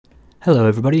Hello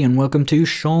everybody and welcome to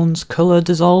Sean's Color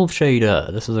Dissolve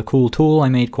Shader. This is a cool tool I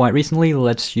made quite recently that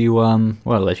lets you,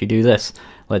 lets you do this.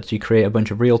 Lets you create a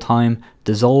bunch of real-time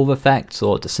dissolve effects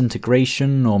or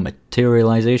disintegration or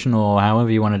materialization or however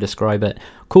you want to describe it.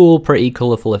 Cool, pretty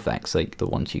colourful effects like the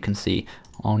ones you can see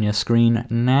on your screen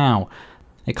now.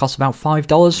 It costs about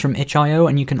 $5 from itch.io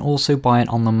and you can also buy it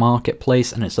on the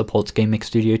marketplace, and it supports GameMaker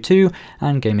Studio 2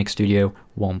 and GameMaker Studio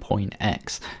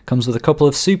 1.x. Comes with a couple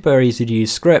of super easy to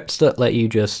use scripts that let you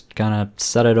just kind of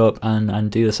set it up and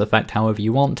do this effect however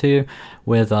you want to,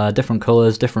 with different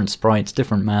colors, different sprites,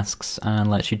 different masks,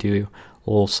 and lets you do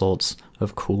all sorts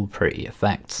of cool pretty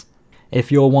effects. If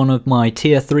you're one of my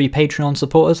tier 3 Patreon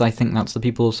supporters, I think that's the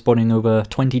people supporting over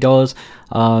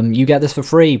 $20, you get this for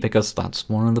free, because that's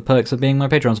one of the perks of being my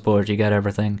Patreon supporter. You get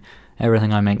everything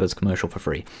I make that's commercial for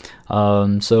free.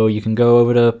 So you can go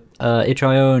over to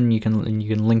itch.io and you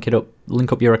can link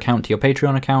up your account to your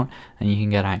Patreon account, and you can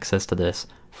get access to this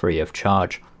free of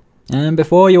charge. And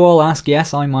before you all ask,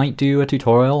 yes, I might do a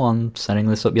tutorial on setting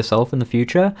this up yourself in the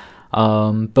future.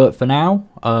 But for now,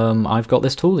 I've got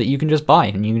this tool that you can just buy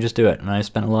and you can just do it. And I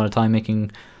spent a lot of time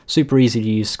making super easy to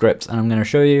use scripts, and I'm going to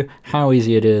show you how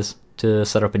easy it is to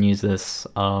set up and use this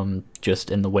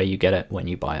just in the way you get it when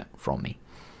you buy it from me.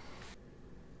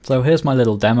 So here's my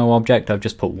little demo object. I've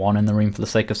just put one in the room for the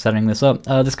sake of setting this up.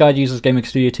 This guide uses GameMaker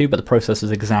Studio 2, but the process is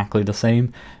exactly the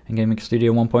same in GameMaker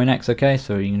Studio 1.x, okay?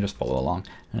 So you can just follow along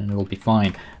and it'll be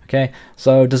fine. Okay,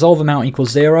 so dissolve amount equals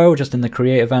 0, just in the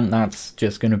create event. That's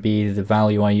just going to be the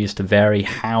value I use to vary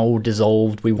how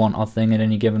dissolved we want our thing at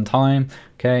any given time.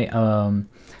 Okay,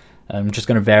 I'm just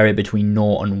going to vary it between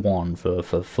 0 and 1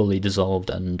 for fully dissolved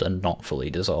and not fully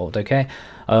dissolved. Okay,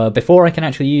 before I can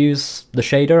actually use the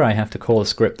shader, I have to call a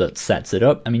script that sets it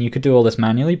up. I mean, you could do all this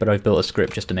manually, but I've built a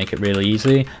script just to make it really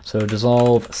easy. So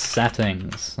dissolve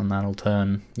settings, and that'll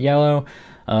turn yellow.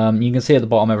 You can see at the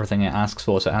bottom everything it asks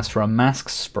for. So it asks for a mask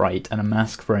sprite and a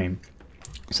mask frame.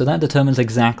 So that determines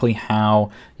exactly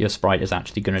how your sprite is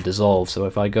actually going to dissolve. So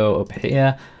if I go up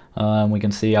here, we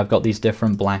can see I've got these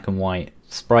different black and white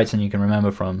sprites, and you can remember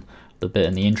from the bit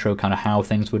in the intro kind of how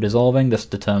things were dissolving. This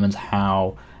determines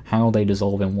how they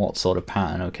dissolve in what sort of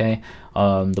pattern. Okay,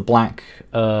 the black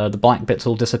bits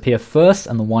will disappear first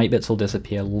and the white bits will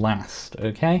disappear last.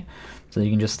 Okay, so you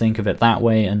can just think of it that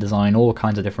way and design all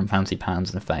kinds of different fancy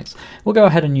patterns and effects. We'll go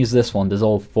ahead and use this one,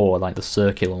 dissolve 4, like the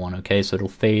circular one. Okay, so it'll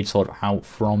fade sort of out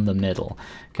from the middle.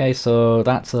 Okay, so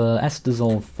that's S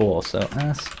dissolve 4. So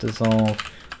S dissolve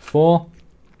 4.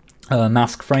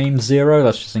 Mask frame 0,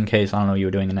 that's just in case, I don't know, you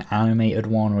were doing an animated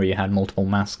one or you had multiple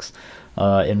masks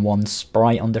in one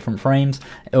sprite on different frames.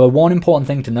 One important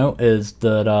thing to note is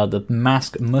that the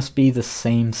mask must be the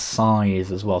same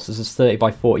size as well. So this is 30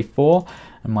 by 44,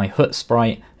 and my HUT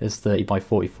sprite is 30 by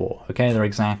 44. Okay, they're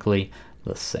exactly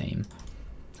the same.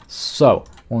 So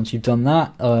once you've done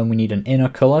that, we need an inner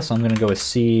color. So I'm going to go with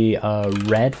C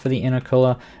red for the inner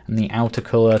color, and the outer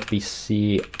color to be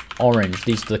C orange.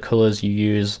 These are the colors you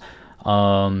use.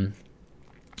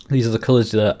 These are the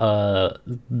colors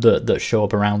that show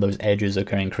up around those edges,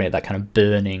 okay, and create that kind of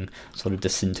burning sort of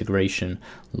disintegration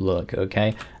look.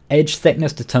 Okay, edge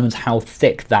thickness determines how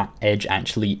thick that edge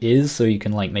actually is, so you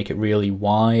can like make it really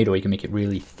wide or you can make it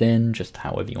really thin, just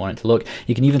however you want it to look.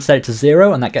 You can even set it to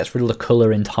 0, and that gets rid of the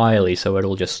color entirely, so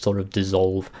it'll just sort of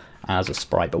dissolve as a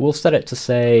sprite. But we'll set it to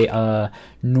say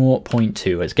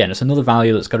 0.2. Again, it's another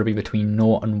value that's got to be between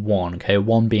 0 and 1. Okay,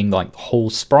 1 being like the whole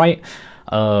sprite,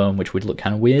 which would look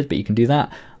kind of weird, but you can do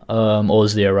that, or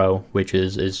 0, which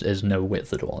is no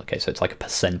width at all. Okay, so it's like a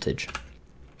percentage.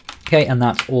 Okay, and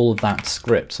that's all of that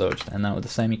script. So just end that with a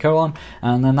semicolon,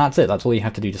 and then that's it. That's all you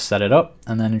have to do to set it up.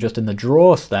 And then just in the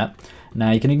draw step,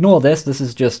 now you can ignore this. This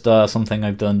is just something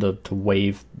I've done to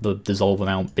wave the dissolve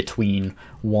amount between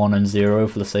 1 and 0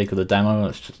 for the sake of the demo.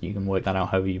 It's just, you can work that out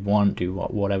however you want, do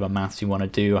whatever maths you want to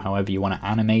do, however you want to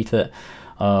animate it.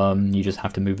 You just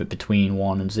have to move it between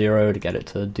 1 and 0 to get it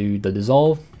to do the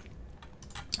dissolve.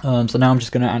 So now I'm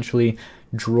just going to actually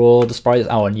draw the sprites.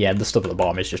 Oh, and yeah, the stuff at the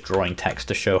bottom is just drawing text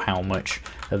to show how much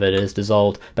of it is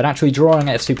dissolved. But actually drawing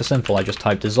it is super simple. I just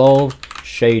type dissolve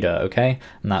shader, okay?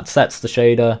 And that sets the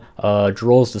shader,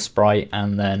 draws the sprite,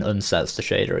 and then unsets the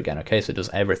shader again, okay? So it does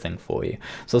everything for you.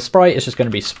 So the sprite is just going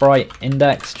to be sprite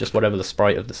index, just whatever the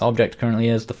sprite of this object currently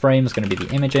is. The frame is going to be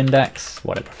the image index,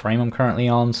 whatever frame I'm currently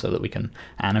on, so that we can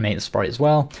animate the sprite as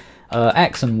well.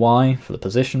 X and Y for the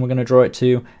position we're going to draw it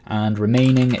to, and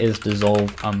remaining is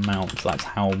dissolve amount. So that's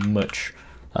how much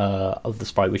of the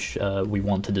sprite which we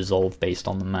want to dissolve based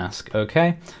on the mask.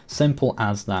 Okay, simple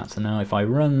as that. So now if I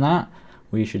run that,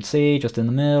 we should see just in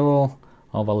the middle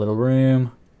of our little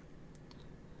room,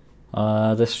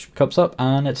 this comes up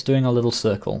and it's doing a little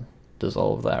circle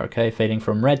dissolve there, okay, fading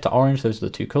from red to orange. Those are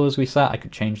the two colors we set. I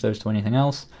could change those to anything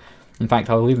else. In fact,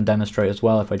 I'll even demonstrate as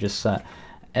well if I just set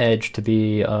edge to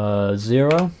be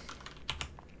 0,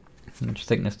 edge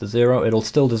thickness to 0, it'll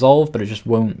still dissolve, but it just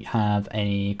won't have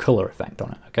any color effect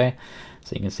on it, okay?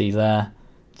 So you can see there,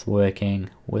 it's working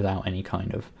without any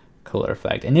kind of color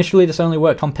effect. Initially this only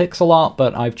worked on pixel art,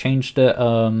 but I've changed it.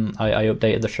 I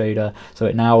updated the shader so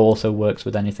it now also works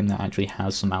with anything that actually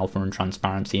has some alpha and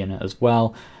transparency in it as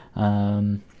well.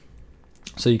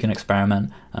 So you can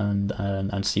experiment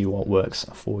and see what works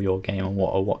for your game and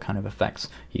what kind of effects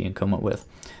you can come up with.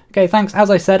 Okay, thanks. As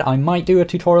I said, I might do a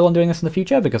tutorial on doing this in the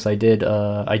future because I did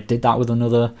that with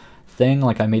another thing.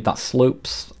 Like I made that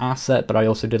slopes asset, but I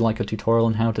also did like a tutorial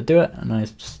on how to do it, and I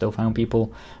still found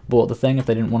people bought the thing if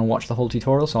they didn't want to watch the whole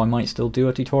tutorial. So I might still do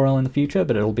a tutorial in the future,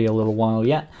 but it'll be a little while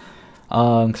yet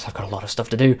because I've got a lot of stuff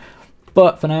to do.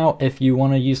 But for now, if you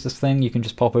want to use this thing, you can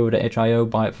just pop over to itch.io,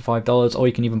 buy it for $5, or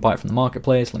you can even buy it from the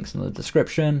marketplace, links in the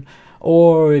description.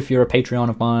 Or if you're a Patreon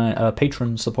of mine, a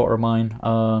patron supporter of mine,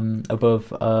 above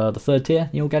the 3rd tier,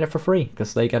 you'll get it for free,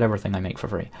 because they get everything I make for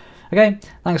free. Okay,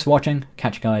 thanks for watching,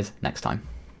 catch you guys next time.